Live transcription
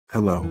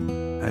Hello,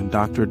 I'm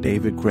Dr.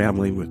 David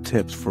Gramling with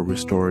tips for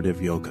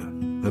restorative yoga.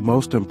 The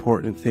most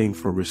important thing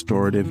for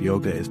restorative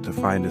yoga is to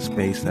find a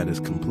space that is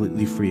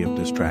completely free of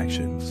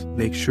distractions.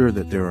 Make sure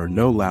that there are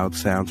no loud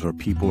sounds or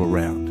people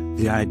around.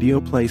 The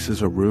ideal place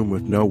is a room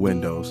with no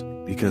windows,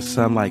 because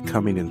sunlight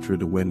coming in through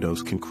the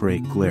windows can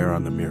create glare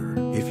on the mirror.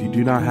 If you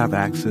do not have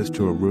access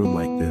to a room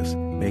like this,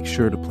 make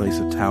sure to place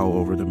a towel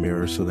over the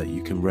mirror so that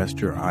you can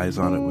rest your eyes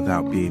on it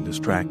without being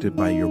distracted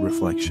by your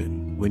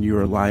reflection. When you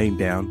are lying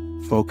down,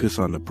 focus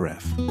on the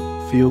breath.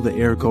 Feel the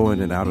air go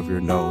in and out of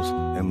your nose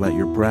and let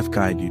your breath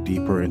guide you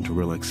deeper into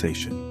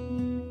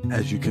relaxation.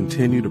 As you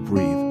continue to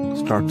breathe,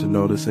 start to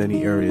notice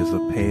any areas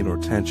of pain or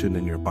tension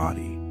in your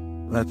body.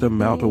 Let them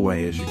melt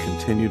away as you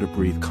continue to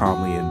breathe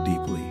calmly and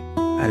deeply.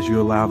 As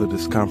you allow the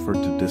discomfort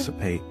to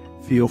dissipate,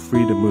 feel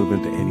free to move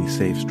into any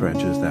safe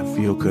stretches that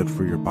feel good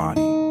for your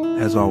body.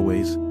 As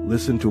always,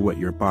 listen to what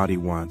your body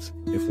wants.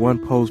 If one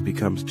pose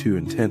becomes too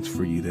intense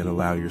for you, then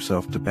allow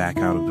yourself to back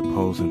out of the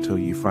pose until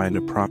you find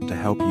a prop to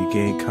help you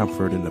gain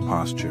comfort in the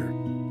posture.